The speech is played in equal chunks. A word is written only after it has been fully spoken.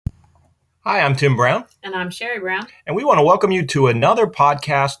Hi, I'm Tim Brown, And I'm Sherry Brown. and we want to welcome you to another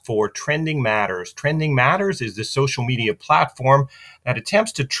podcast for Trending Matters. Trending Matters is the social media platform that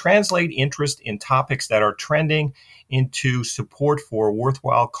attempts to translate interest in topics that are trending into support for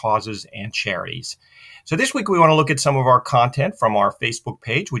worthwhile causes and charities. So this week we want to look at some of our content from our Facebook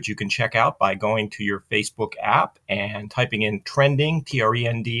page, which you can check out by going to your Facebook app and typing in trending,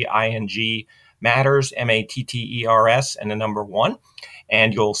 Trending, matters, Matters, and the number one.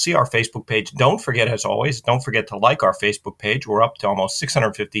 And you'll see our Facebook page. Don't forget, as always, don't forget to like our Facebook page. We're up to almost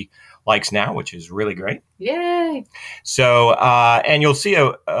 650 likes now, which is really great. Yay! So, and you'll see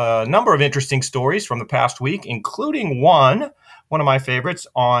a number of interesting stories from the past week, including one of my favorites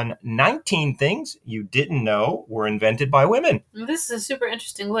on 19 things you didn't know were invented by women. This is a super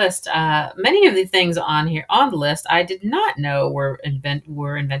interesting list. Many of the things on here on the list I did not know were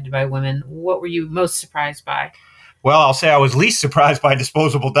invented by women. What were you most surprised by? Well, I'll say I was least surprised by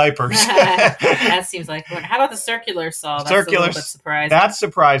disposable diapers. That seems like one. How about the circular saw? That's a little bit surprising. That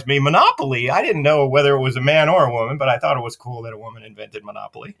surprised me. Monopoly, I didn't know whether it was a man or a woman, but I thought it was cool that a woman invented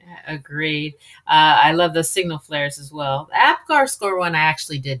Monopoly. Agreed. I love the signal flares as well. The APGAR score one I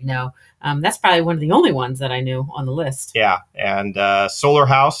actually did know. That's probably one of the only ones that I knew on the list. Yeah, and Solar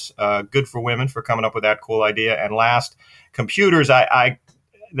House, good for women for coming up with that cool idea. And last, computers,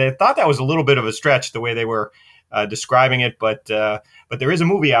 they thought that was a little bit of a stretch the way they were describing it, but there is a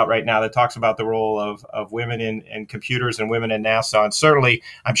movie out right now that talks about the role of women in computers and women in NASA. And certainly,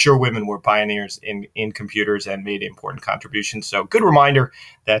 I'm sure women were pioneers in computers and made important contributions. So good reminder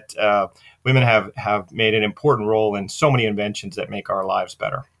that women have made an important role in so many inventions that make our lives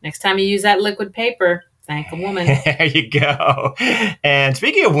better. Next time you use that liquid paper, thank a woman. There you go. And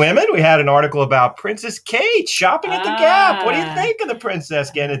speaking of women, we had an article about Princess Kate shopping at the Gap. What do you think of the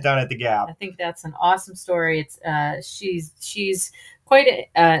princess getting it done at the Gap? I think that's an awesome story. It's she's quite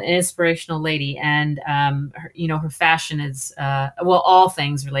an inspirational lady, and her fashion is all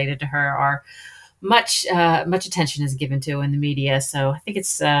things related to her are much attention is given to in the media. So I think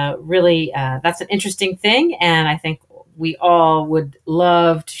it's really that's an interesting thing, and I think we all would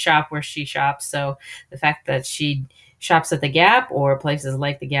love to shop where she shops. So the fact that she shops at the Gap or places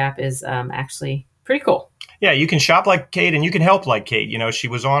like the Gap is actually pretty cool. Yeah, you can shop like Kate and you can help like Kate. You know, she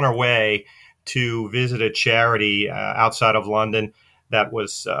was on her way to visit a charity outside of London that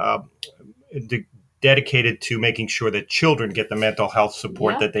was dedicated to making sure that children get the mental health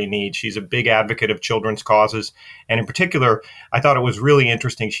support that they need. She's a big advocate of children's causes. And in particular, I thought it was really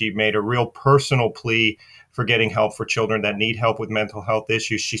interesting. She made a real personal plea for getting help for children that need help with mental health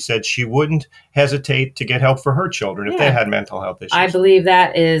issues. She said she wouldn't hesitate to get help for her children if they had mental health issues. I believe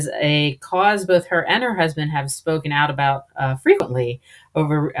that is a cause both her and her husband have spoken out about frequently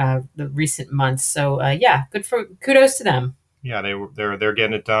over the recent months. So kudos to them. Yeah, they're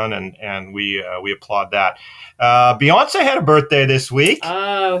getting it done, and we applaud that. Beyonce had a birthday this week.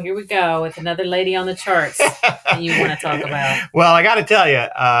 Oh, here we go with another lady on the charts that you want to talk about. Well, I got to tell you,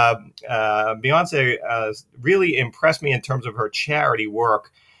 Beyonce really impressed me in terms of her charity work.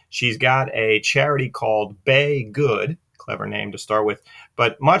 She's got a charity called Bay Good, clever name to start with.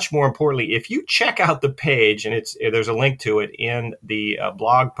 But much more importantly, if you check out the page, and there's a link to it in the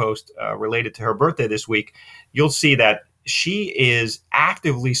blog post related to her birthday this week, you'll see that she is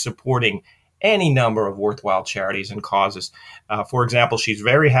actively supporting any number of worthwhile charities and causes. For example, she's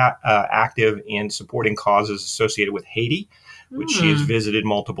very active in supporting causes associated with Haiti, which she has visited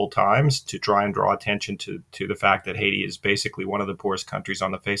multiple times to try and draw attention to the fact that Haiti is basically one of the poorest countries on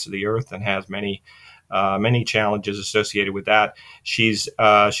the face of the earth and has many challenges associated with that. She's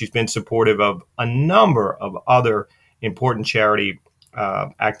been supportive of a number of other important charity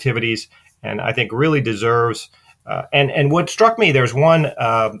activities, and I think really deserves. And what struck me, there's one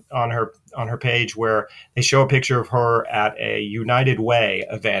on her page where they show a picture of her at a United Way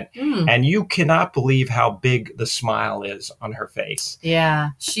event, and you cannot believe how big the smile is on her face. Yeah,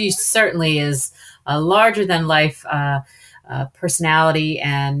 she certainly is a larger than life personality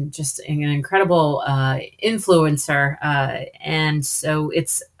and just an incredible influencer. And so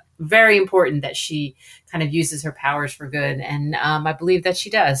it's very important that she kind of uses her powers for good. And I believe that she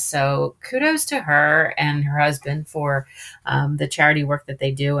does. So kudos to her and her husband for the charity work that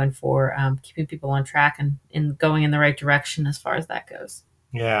they do and for keeping people on track and going in the right direction as far as that goes.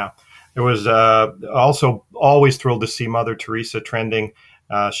 Yeah. There was also always thrilled to see Mother Teresa trending.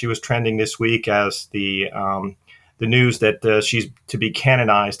 She was trending this week as the news that she's to be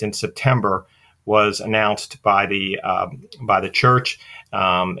canonized in September was announced by the church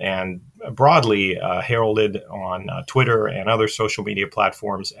and broadly heralded on Twitter and other social media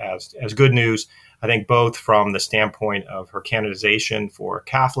platforms as good news. I think both from the standpoint of her canonization for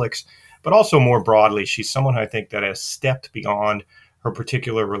Catholics, but also more broadly, she's someone I think that has stepped beyond her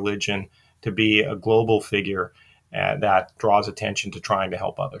particular religion to be a global figure that draws attention to trying to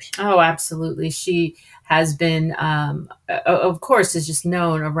help others. Oh, absolutely. She has been, of course, is just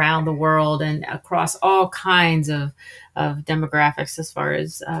known around the world and across all kinds of demographics as far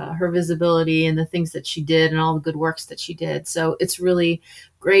as her visibility and the things that she did and all the good works that she did. So it's really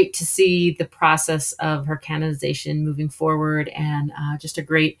great to see the process of her canonization moving forward, and just a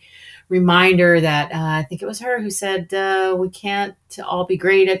great reminder that I think it was her who said, we can't all be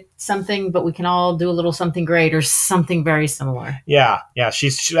great at something, but we can all do a little something great or something very similar. Yeah.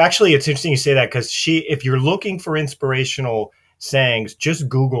 She's actually, it's interesting you say that, because if you're looking for inspirational sayings, just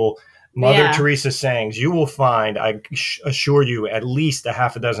Google Mother Teresa sayings. You will find, I assure you, at least a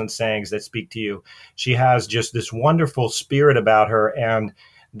half a dozen sayings that speak to you. She has just this wonderful spirit about her, and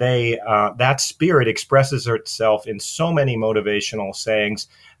that spirit expresses itself in so many motivational sayings.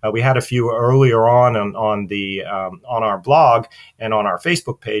 We had a few earlier on our blog and on our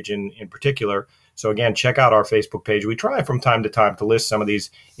Facebook page in particular. So again, check out our Facebook page. We try from time to time to list some of these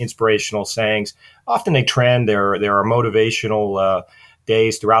inspirational sayings. Often they trend. There are motivational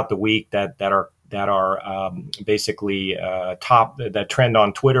days throughout the week that are basically top, that trend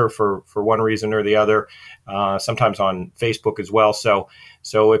on Twitter for one reason or the other. Sometimes on Facebook as well. So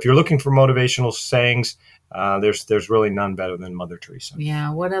if you're looking for motivational sayings, there's really none better than Mother Teresa.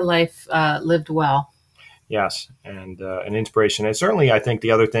 Yeah, what a life lived well. Yes, and an inspiration. And certainly, I think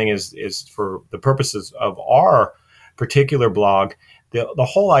the other thing is for the purposes of our particular blog, the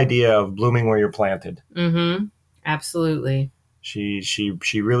whole idea of blooming where you're planted. Mm-hmm. Absolutely. She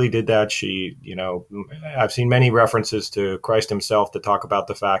really did that. I've seen many references to Christ himself to talk about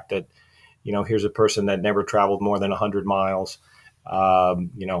the fact that, here's a person that never traveled more than 100 miles,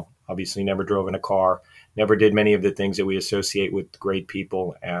 obviously never drove in a car, never did many of the things that we associate with great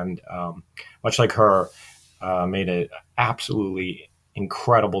people. And much like her, made an absolutely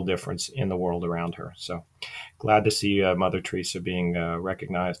incredible difference in the world around her. So glad to see Mother Teresa being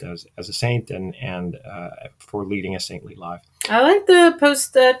recognized as a saint and for leading a saintly life. I like the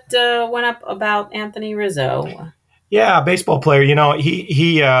post that went up about Anthony Rizzo. Yeah, baseball player.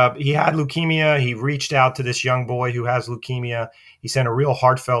 He had leukemia. He reached out to this young boy who has leukemia. He sent a real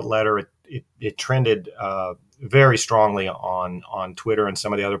heartfelt letter. It trended very strongly on Twitter and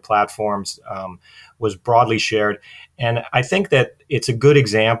some of the other platforms, was broadly shared. And I think that it's a good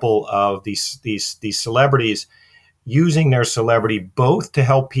example of these celebrities using their celebrity both to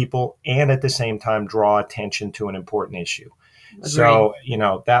help people and at the same time draw attention to an important issue. Agreed. So,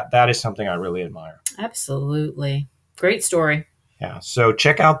 that is something I really admire. Absolutely. Great story. Yeah. So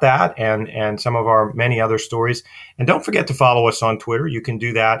check out that and some of our many other stories. And don't forget to follow us on Twitter. You can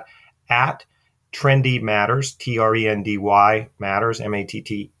do that at Trendy Matters, Trendy Matters, Matters.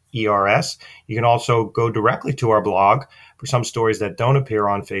 You can also go directly to our blog for some stories that don't appear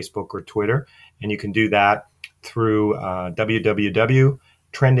on Facebook or Twitter. And you can do that through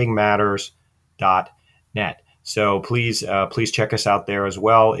www.trendingmatters.net. So please check us out there as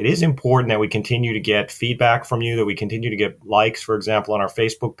well. It is important that we continue to get feedback from you, that we continue to get likes, for example, on our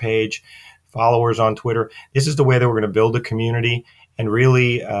Facebook page, followers on Twitter. This is the way that we're going to build a community and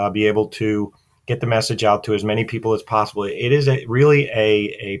really be able to get the message out to as many people as possible. It is really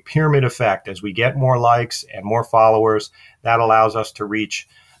a pyramid effect. As we get more likes and more followers, that allows us to reach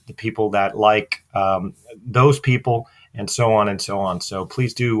the people that like those people, and so on and so on. So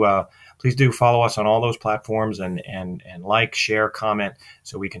please do follow us on all those platforms and like, share, comment,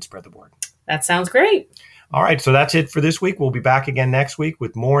 so we can spread the word. That sounds great. All right, so that's it for this week. We'll be back again next week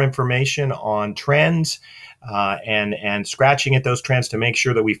with more information on trends and scratching at those trends to make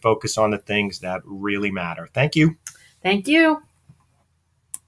sure that we focus on the things that really matter. Thank you. Thank you.